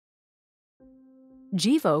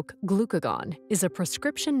Gvoke glucagon is a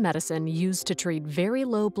prescription medicine used to treat very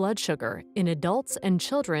low blood sugar in adults and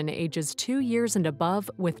children ages 2 years and above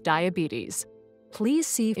with diabetes. Please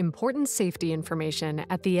see important safety information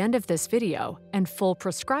at the end of this video and full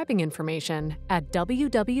prescribing information at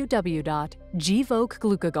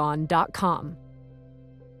www.gvokeglucagon.com.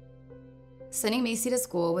 Sending Macy to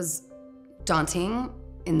school was daunting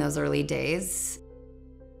in those early days.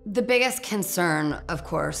 The biggest concern, of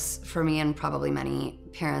course, for me and probably many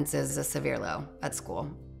parents is a severe low at school.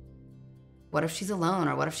 What if she's alone,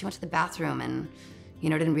 or what if she went to the bathroom and,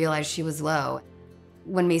 didn't realize she was low?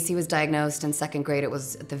 When Macy was diagnosed in 2nd grade, it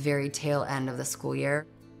was at the very tail end of the school year.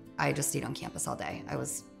 I just stayed on campus all day. I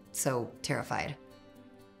was so terrified.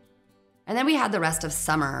 And then we had the rest of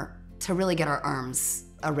summer to really get our arms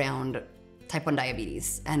around type 1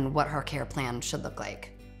 diabetes and what her care plan should look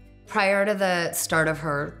like. Prior to the start of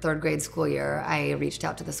her 3rd grade school year, I reached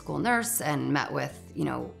out to the school nurse and met with,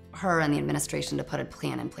 her and the administration to put a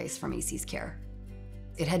plan in place for Macy's care.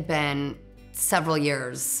 It had been several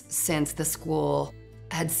years since the school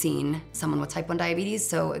had seen someone with type 1 diabetes,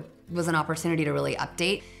 so it was an opportunity to really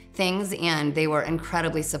update things, and they were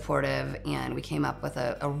incredibly supportive, and we came up with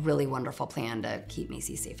a really wonderful plan to keep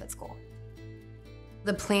Macy safe at school.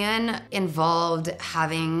 The plan involved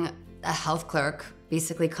having a health clerk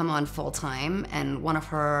basically come on full-time, and one of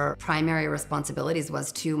her primary responsibilities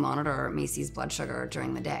was to monitor Macy's blood sugar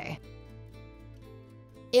during the day.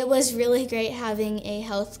 It was really great having a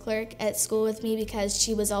health clerk at school with me because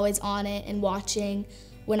she was always on it and watching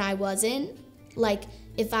when I wasn't. Like,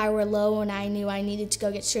 if I were low and I knew I needed to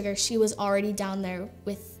go get sugar, she was already down there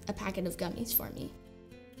with a packet of gummies for me.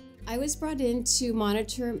 I was brought in to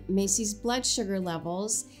monitor Macy's blood sugar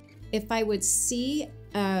levels. If I would see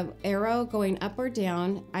an arrow going up or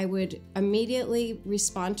down, I would immediately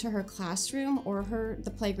respond to her classroom or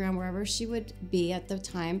the playground, wherever she would be at the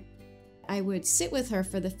time. I would sit with her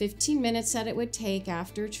for the 15 minutes that it would take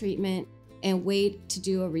after treatment and wait to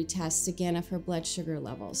do a retest again of her blood sugar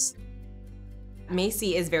levels.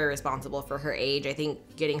 Macy is very responsible for her age. I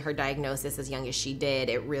think getting her diagnosis as young as she did,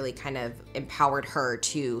 it really kind of empowered her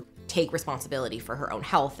to take responsibility for her own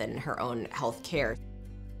health and her own health care.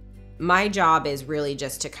 My job is really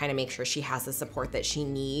just to kind of make sure she has the support that she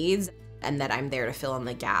needs and that I'm there to fill in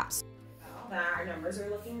the gaps. Well, our numbers are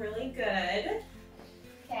looking really good.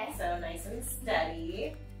 Okay. So nice and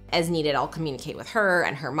steady. As needed, I'll communicate with her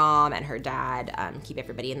and her mom and her dad, keep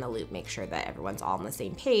everybody in the loop, make sure that everyone's all on the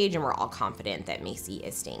same page and we're all confident that Macy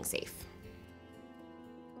is staying safe.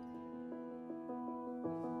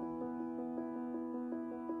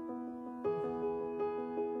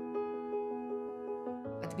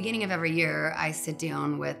 At the beginning of every year, I sit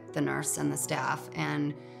down with the nurse and the staff,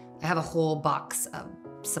 and I have a whole box of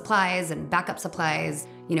supplies and backup supplies.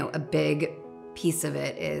 A big piece of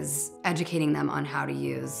it is educating them on how to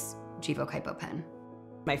use Gvoke HypoPen.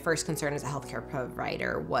 My first concern as a healthcare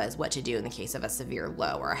provider was what to do in the case of a severe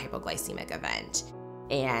low or a hypoglycemic event.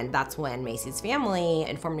 And that's when Macy's family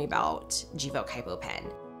informed me about Gvoke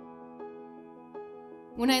HypoPen.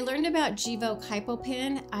 When I learned about Gvoke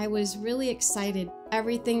HypoPen, I was really excited.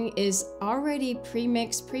 Everything is already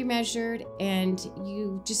pre-mixed, pre-measured, and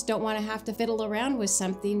you just don't want to have to fiddle around with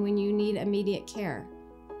something when you need immediate care.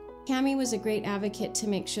 Cammie was a great advocate to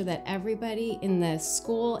make sure that everybody in the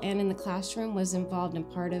school and in the classroom was involved in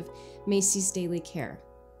part of Macy's daily care.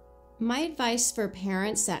 My advice for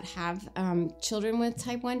parents that have children with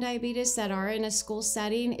type 1 diabetes that are in a school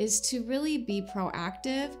setting is to really be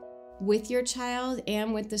proactive with your child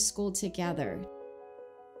and with the school together.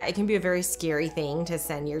 It can be a very scary thing to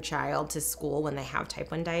send your child to school when they have type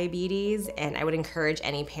 1 diabetes, and I would encourage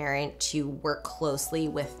any parent to work closely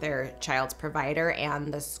with their child's provider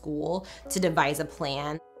and the school to devise a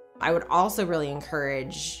plan. I would also really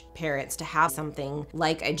encourage parents to have something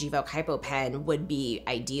like a Gvoke HypoPen would be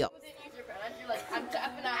ideal.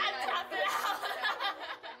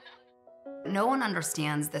 No one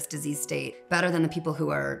understands this disease state better than the people who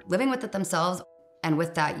are living with it themselves, and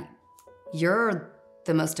with that, you're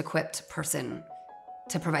the most equipped person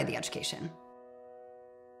to provide the education.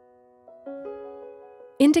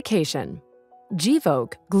 Indication: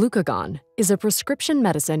 Gvoke glucagon is a prescription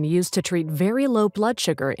medicine used to treat very low blood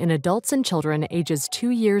sugar in adults and children ages 2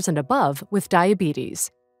 years and above with diabetes.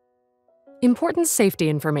 Important safety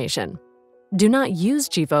information: do not use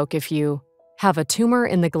Gvoke if you have a tumor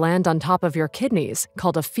in the gland on top of your kidneys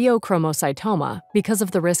called a pheochromocytoma because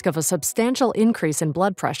of the risk of a substantial increase in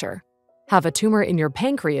blood pressure, have a tumor in your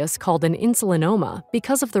pancreas called an insulinoma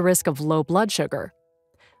because of the risk of low blood sugar,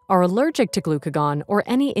 are allergic to glucagon or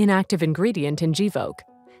any inactive ingredient in Gvoke,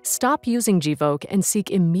 Stop using Gvoke and seek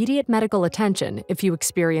immediate medical attention if you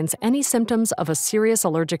experience any symptoms of a serious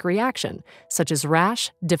allergic reaction, such as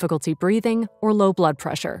rash, difficulty breathing, or low blood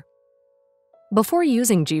pressure. Before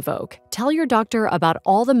using Gvoke, tell your doctor about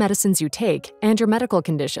all the medicines you take and your medical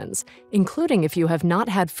conditions, including if you have not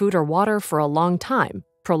had food or water for a long time,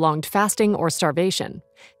 prolonged fasting or starvation,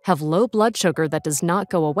 have low blood sugar that does not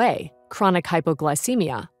go away, chronic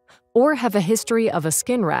hypoglycemia, or have a history of a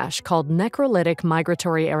skin rash called necrolytic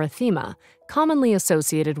migratory erythema, commonly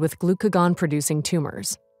associated with glucagon-producing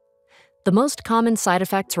tumors. The most common side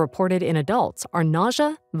effects reported in adults are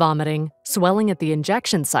nausea, vomiting, swelling at the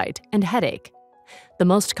injection site, and headache. The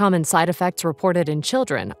most common side effects reported in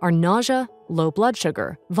children are nausea, low blood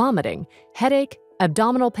sugar, vomiting, headache,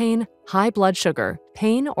 abdominal pain, high blood sugar,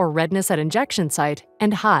 pain or redness at injection site,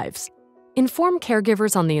 and hives. Inform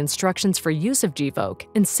caregivers on the instructions for use of Gvoke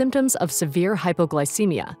and symptoms of severe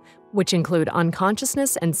hypoglycemia, which include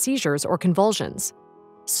unconsciousness and seizures or convulsions.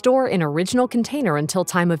 Store in original container until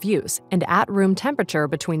time of use and at room temperature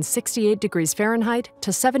between 68 degrees Fahrenheit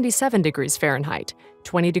to 77 degrees Fahrenheit,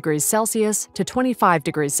 20 degrees Celsius to 25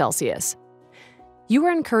 degrees Celsius. You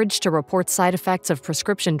are encouraged to report side effects of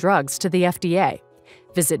prescription drugs to the FDA.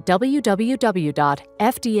 Visit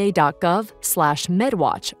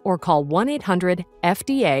www.fda.gov/medwatch or call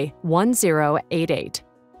 1-800-FDA-1088.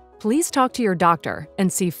 Please talk to your doctor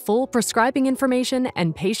and see full prescribing information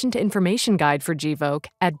and patient information guide for Gvoke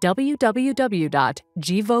at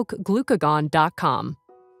www.gvokeglucagon.com.